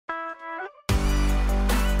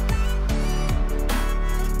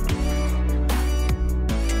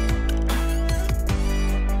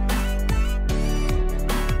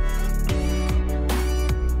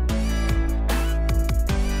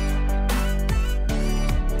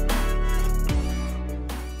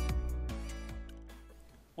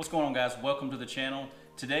going on, guys? Welcome to the channel.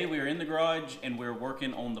 Today we are in the garage and we're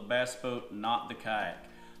working on the bass boat, not the kayak.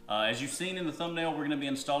 As you've seen in the thumbnail, we're going to be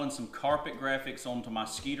installing some carpet graphics onto my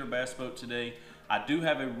Skeeter bass boat today. I do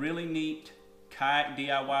have a really neat kayak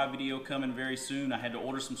DIY video coming very soon. I had to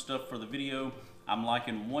order some stuff for the video. I'm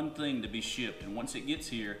liking one thing to be shipped, and once it gets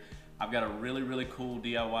here, I've got a really cool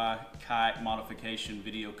DIY kayak modification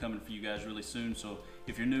video coming for you guys really soon. So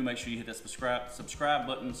if you're new, make sure you hit that subscribe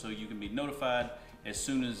button so you can be notified as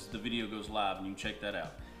soon as the video goes live, and you can check that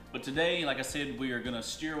out. But today, like I said, we are gonna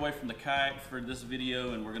steer away from the kayak for this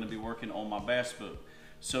video, and we're gonna be working on my bass boat.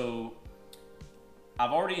 So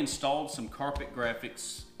I've already installed some carpet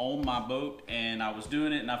graphics on my boat, and I was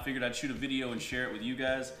doing it and I figured I'd shoot a video and share it with you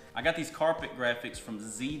guys. I got these carpet graphics from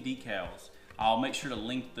Z Decals. I'll make sure to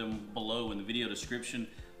link them below in the video description.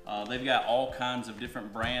 They've got all kinds of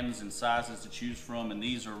different brands and sizes to choose from, and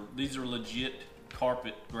these are legit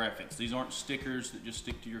carpet graphics. These aren't stickers that just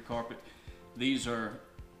stick to your carpet. They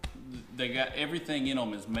got everything in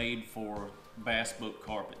them is made for bass boat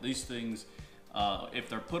carpet. These things, if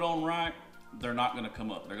they're put on right, they're not gonna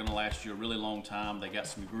come up. They're gonna last you a really long time. They got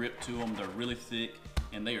some grip to them. They're really thick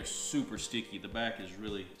and they are super sticky. The back is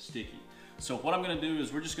really sticky. So what I'm gonna do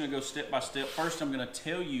is we're just gonna go step by step. First, I'm gonna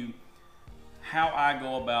tell you how I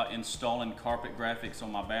go about installing carpet graphics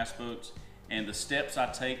on my bass boats and the steps I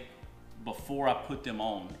take before I put them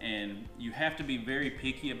on. And you have to be very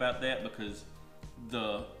picky about that, because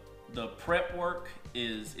the prep work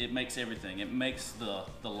it makes everything. It makes the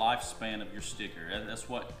lifespan of your sticker. That's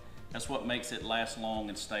what makes it last long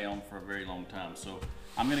and stay on for a very long time. So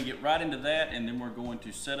I'm gonna get right into that, and then we're going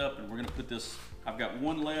to set up, and we're gonna put this, I've got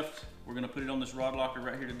one left. We're gonna put it on this rod locker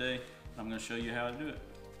right here today. I'm gonna show you how to do it.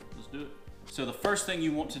 Let's do it. So the first thing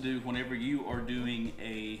you want to do whenever you are doing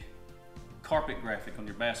a carpet graphic on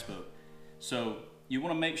your bass boat, so you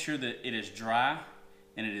wanna make sure that it is dry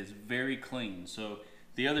and it is very clean. So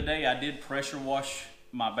the other day I did pressure wash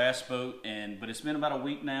my bass boat, but it's been about a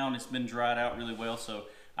week now and it's been dried out really well. So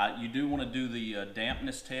you do want to do the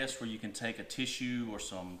dampness test, where you can take a tissue or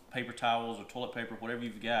some paper towels or toilet paper, whatever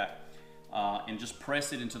you've got, and just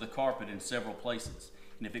press it into the carpet in several places.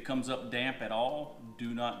 And if it comes up damp at all,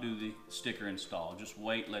 do not do the sticker install. Just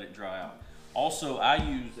wait, let it dry out. Also, I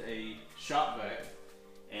use a shop vac,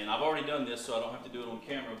 and I've already done this so I don't have to do it on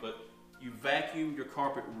camera, but you vacuum your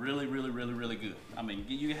carpet really good. I mean,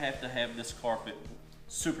 you have to have this carpet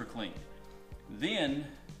super clean. Then,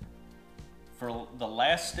 for the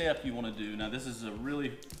last step you want to do, now this is a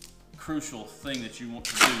really crucial thing that you want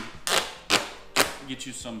to do, get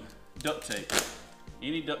you some duct tape.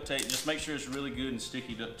 Any duct tape, just make sure it's really good and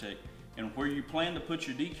sticky duct tape. And where you plan to put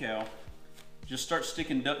your decal, just start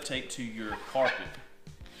sticking duct tape to your carpet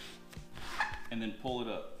and then pull it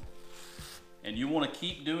up. And you want to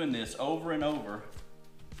keep doing this over and over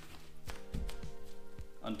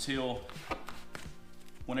until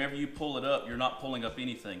whenever you pull it up, you're not pulling up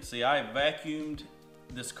anything. See, I vacuumed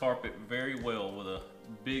this carpet very well with a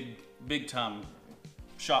big time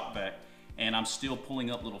shop vac, and I'm still pulling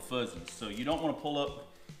up little fuzzies. So you don't want to pull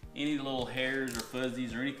up any little hairs or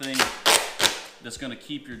fuzzies or anything that's going to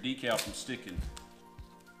keep your decal from sticking.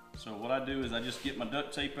 So what I do is I just get my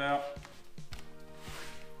duct tape out.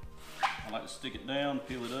 I like to stick it down,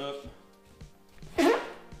 peel it up.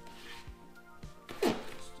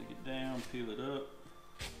 Stick it down, peel it up.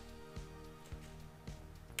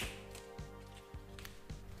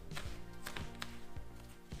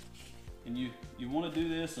 And you want to do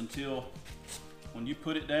this until when you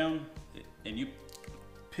put it down and you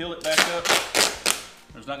peel it back up,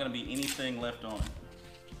 there's not going to be anything left on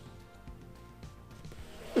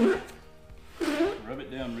it. Rub it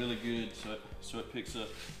down really good so it picks up.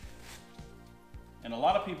 And a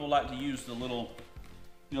lot of people like to use the little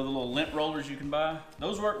lint rollers you can buy.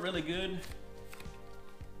 Those work really good,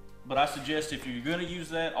 but I suggest if you're going to use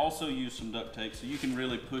that, also use some duct tape so you can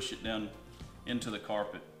really push it down into the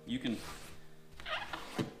carpet. You can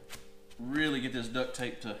really get this duct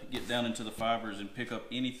tape to get down into the fibers and pick up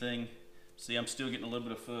anything. See, I'm still getting a little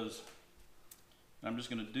bit of fuzz. I'm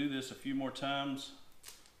just going to do this a few more times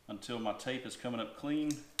until my tape is coming up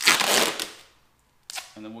clean,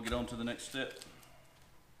 and then we'll get on to the next step.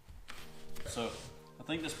 So I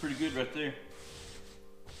think that's pretty good right there.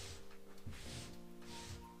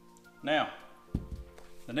 Now,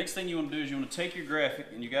 the next thing you want to do is you want to take your graphic,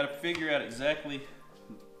 and you got to figure out exactly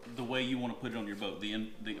the way you want to put it on your boat,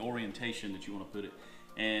 the orientation that you want to put it.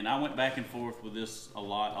 And I went back and forth with this a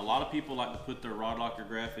lot. A lot of people like to put their rod locker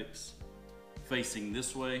graphics facing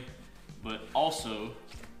this way, but also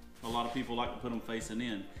a lot of people like to put them facing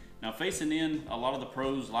in. Now facing in, a lot of the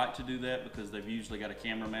pros like to do that because they've usually got a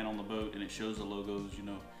cameraman on the boat and it shows the logos, you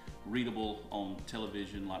know. readable on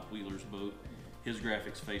television like Wheeler's boat. His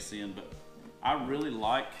graphics face in, but I really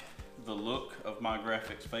like the look of my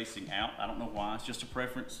graphics facing out. I don't know why, it's just a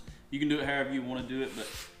preference. You can do it however you want to do it, but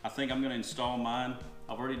I think I'm going to install mine.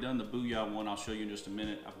 I've already done the Booyah one, I'll show you in just a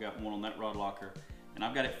minute. I've got one on that rod locker, and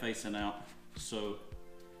I've got it facing out. So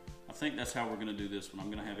I think that's how we're going to do this one.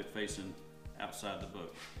 I'm going to have it facing outside the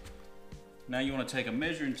boat. Now you want to take a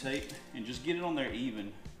measuring tape and just get it on there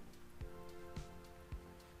even.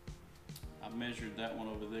 I measured that one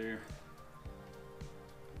over there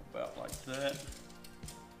about like that.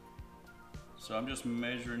 So I'm just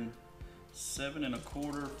measuring 7 1/4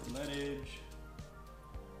 from that edge.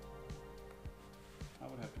 I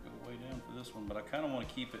would have to go way down for this one, but I kind of want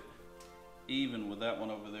to keep it even with that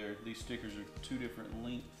one over there. These stickers are 2 different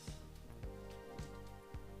lengths.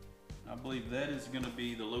 I believe that is going to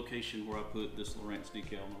be the location where I put this Lowrance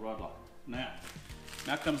decal on the rod locker.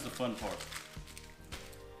 Now comes the fun part.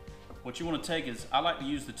 What you want to take is, I like to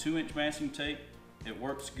use the 2-inch masking tape. It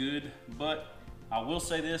works good, but I will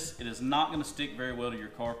say this, it is not going to stick very well to your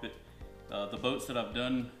carpet. The boats that I've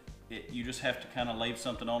done, you just have to kind of lay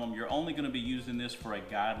something on them. You're only going to be using this for a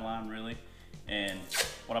guideline, really. And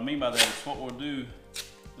what I mean by that is, what we'll do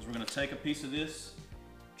is we're going to take a piece of this.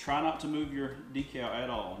 Try not to move your decal at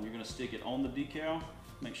all, and you're going to stick it on the decal.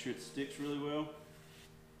 Make sure it sticks really well.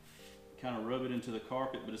 Kind of rub it into the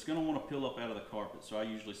carpet, but it's going to want to peel up out of the carpet, so I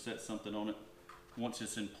usually set something on it once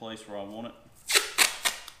it's in place where I want it.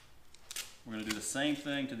 We're going to do the same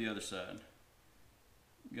thing to the other side.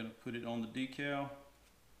 I'm going to put it on the decal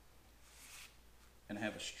and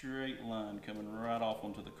have a straight line coming right off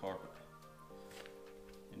onto the carpet.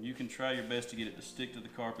 And you can try your best to get it to stick to the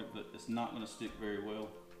carpet, but it's not going to stick very well.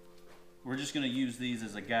 We're just going to use these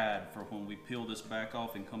as a guide for when we peel this back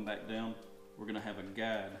off and come back down. We're going to have a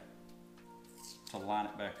guide to line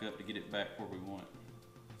it back up to get it back where we want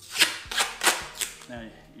it. Now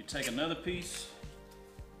you take another piece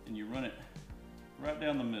and you run it right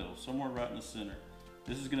down the middle, somewhere right in the center.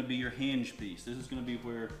 This is going to be your hinge piece. This is going to be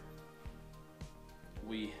where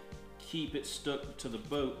we keep it stuck to the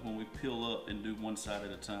boat when we peel up and do one side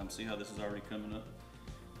at a time. See how this is already coming up?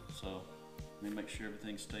 So let me make sure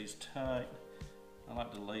everything stays tight. I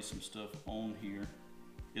like to lay some stuff on here.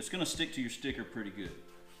 It's going to stick to your sticker pretty good,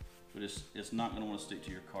 but it's not going to want to stick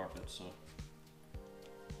to your carpet. So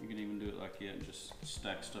you can even do it like that and just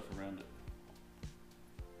stack stuff around it.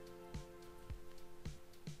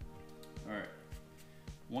 All right.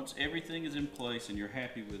 Once everything is in place and you're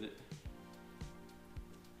happy with it,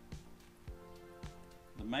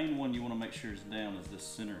 the main one you want to make sure is down is this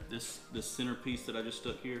center. This center piece that I just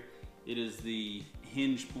stuck here. It is the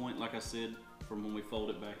hinge point, like I said, from when we fold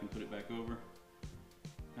it back and put it back over.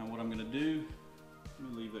 Now what I'm going to do,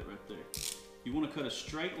 let me leave that right there. You want to cut a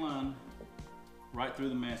straight line right through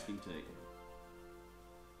the masking tape.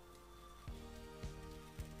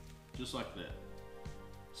 Just like that.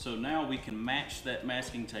 So now we can match that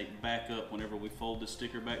masking tape back up whenever we fold the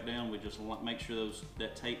sticker back down. We just make sure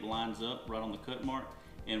that tape lines up right on the cut mark,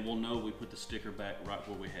 and we'll know we put the sticker back right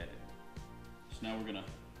where we had it. So now we're gonna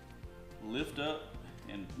lift up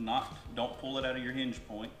and don't pull it out of your hinge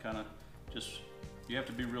point. Kind of just, you have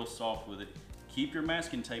to be real soft with it. Keep your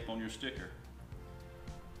masking tape on your sticker.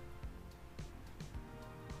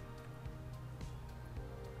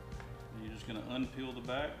 And you're just gonna unpeel the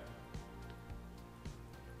back.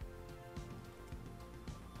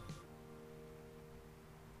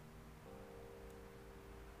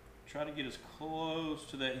 Try to get as close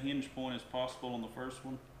to that hinge point as possible on the first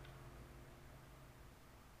one.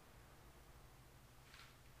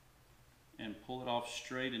 And pull it off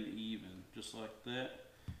straight and even, just like that.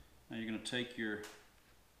 Now you're going to take your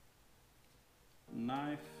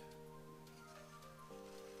knife.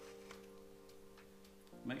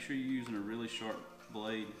 Make sure you're using a really sharp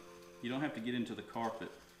blade. You don't have to get into the carpet,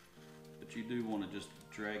 but you do want to just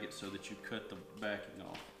drag it so that you cut the backing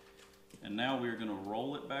off. And now we're going to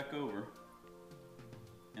roll it back over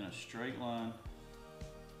in a straight line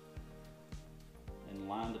and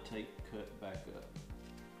line the tape cut back up.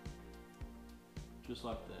 Just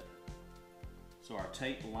like that. So our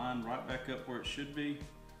tape lined right back up where it should be.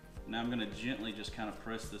 Now I'm going to gently just kind of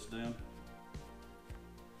press this down.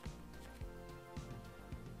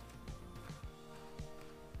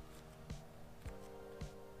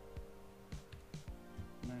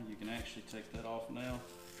 Now you can actually take that off now.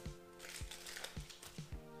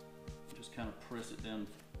 Just kind of press it down,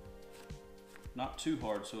 not too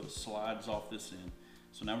hard so it slides off this end.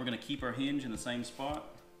 So now we're going to keep our hinge in the same spot.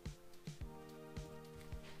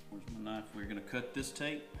 Where's my knife? We're going to cut this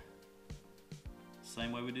tape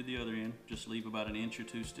same way we did the other end. Just leave about 1 inch or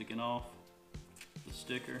 2 sticking off. The the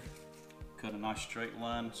sticker, cut a nice straight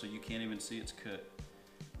line so you can't even see it's cut.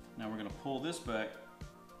 Now we're gonna pull this back,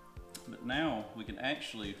 but now we can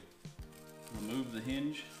actually remove the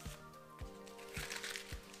hinge.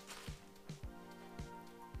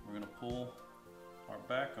 We're gonna pull our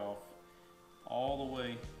back off all the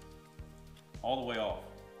way off.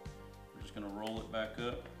 We're just gonna roll it back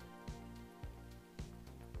up.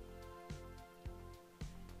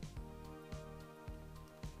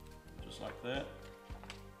 Just like that.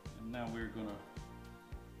 And now we're gonna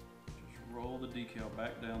just roll the decal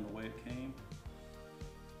back down the way it came.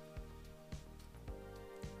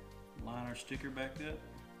 Line our sticker back up,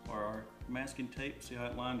 or our masking tape. See how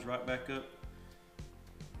it lines right back up?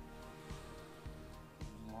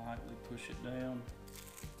 Lightly push it down.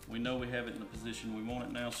 We know we have it in the position we want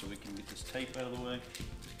it now, so we can get this tape out of the way.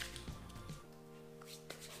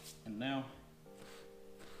 And now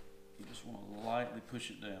you just want to lightly push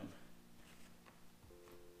it down.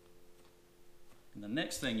 And the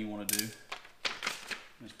next thing you want to do,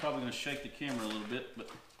 and it's probably going to shake the camera a little bit, but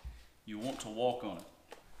you want to walk on it.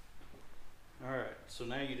 All right, so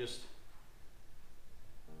now you just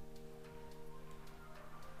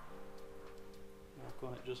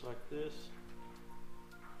walk on it just like this.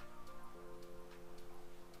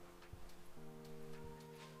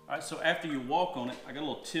 All right, so after you walk on it, I got a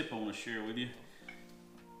little tip I want to share with you.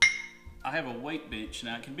 I have a weight bench.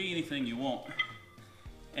 Now it can be anything you want.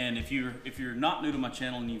 And if you're not new to my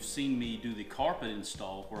channel and you've seen me do the carpet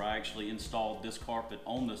install, where I actually installed this carpet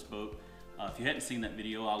on this boat, if you hadn't seen that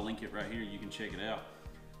video, I'll link it right here. You can check it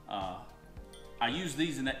out. I use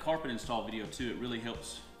these in that carpet install video too. It really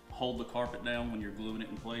helps hold the carpet down when you're gluing it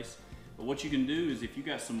in place. But what you can do is, if you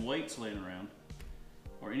got some weights laying around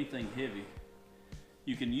or anything heavy,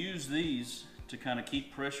 you can use these to kind of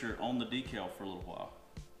keep pressure on the decal for a little while.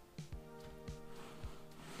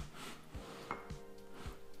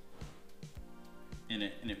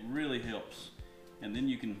 And it really helps. And then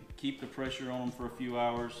you can keep the pressure on them for a few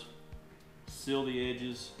hours, seal the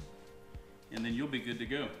edges, and then you'll be good to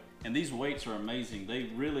go. And these weights are amazing. They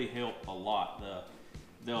really help a lot.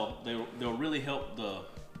 They'll really help the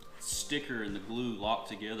sticker and the glue lock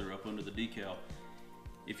together up under the decal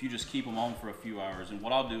if you just keep them on for a few hours. And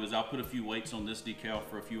what I'll do is I'll put a few weights on this decal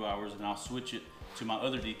for a few hours, and I'll switch it to my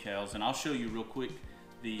other decals, and I'll show you real quick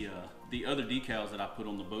the other decals that I put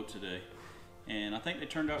on the boat today. And I think they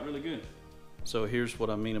turned out really good. So here's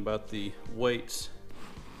what I mean about the weights.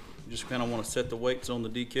 You just kind of want to set the weights on the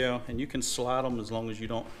decal, and you can slide them as long as you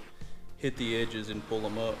don't hit the edges and pull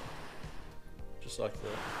them up, just like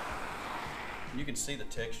that. And you can see the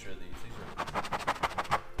texture of these. These are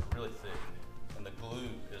really thick, and the glue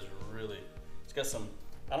is really, it's got some,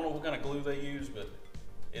 I don't know what kind of glue they use, but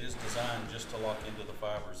it is designed just to lock into the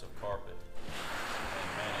fibers of carpet, and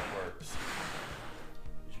man, it works.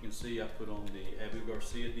 As you can see, I put on the Abu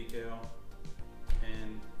Garcia decal,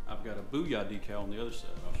 and I've got a Booyah decal on the other side.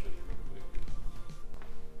 I'll show you real quick.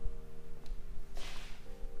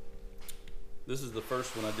 This is the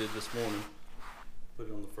first one I did this morning. Put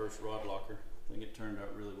it on the first rod locker. I think it turned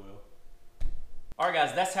out really well. All right,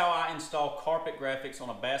 guys, that's how I install carpet graphics on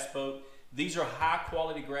a bass boat. These are high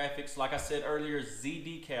quality graphics. Like I said earlier,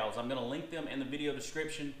 Z decals. I'm gonna link them in the video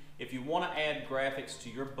description. If you wanna add graphics to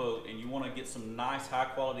your boat and you wanna get some nice high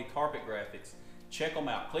quality carpet graphics, check them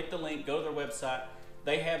out. Click the link, go to their website.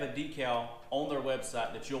 They have a decal on their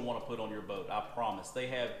website that you'll wanna put on your boat, I promise. They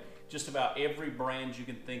have just about every brand you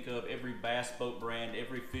can think of, every bass boat brand,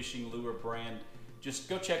 every fishing lure brand. Just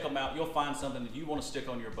go check them out. You'll find something that you wanna stick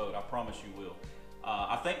on your boat. I promise you will.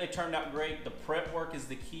 I think they turned out great. The prep work is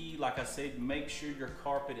the key. Like I said, make sure your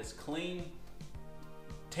carpet is clean.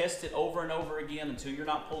 Test it over and over again until you're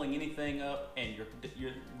not pulling anything up, and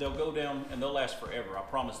they'll go down and they'll last forever. I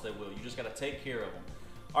promise they will. You just got to take care of them.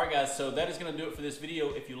 All right, guys, so that is going to do it for this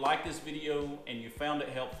video. If you like this video and you found it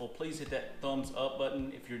helpful, please hit that thumbs up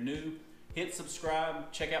button. If you're new, hit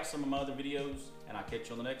subscribe. Check out some of my other videos, and I'll catch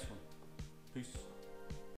you on the next one. Peace.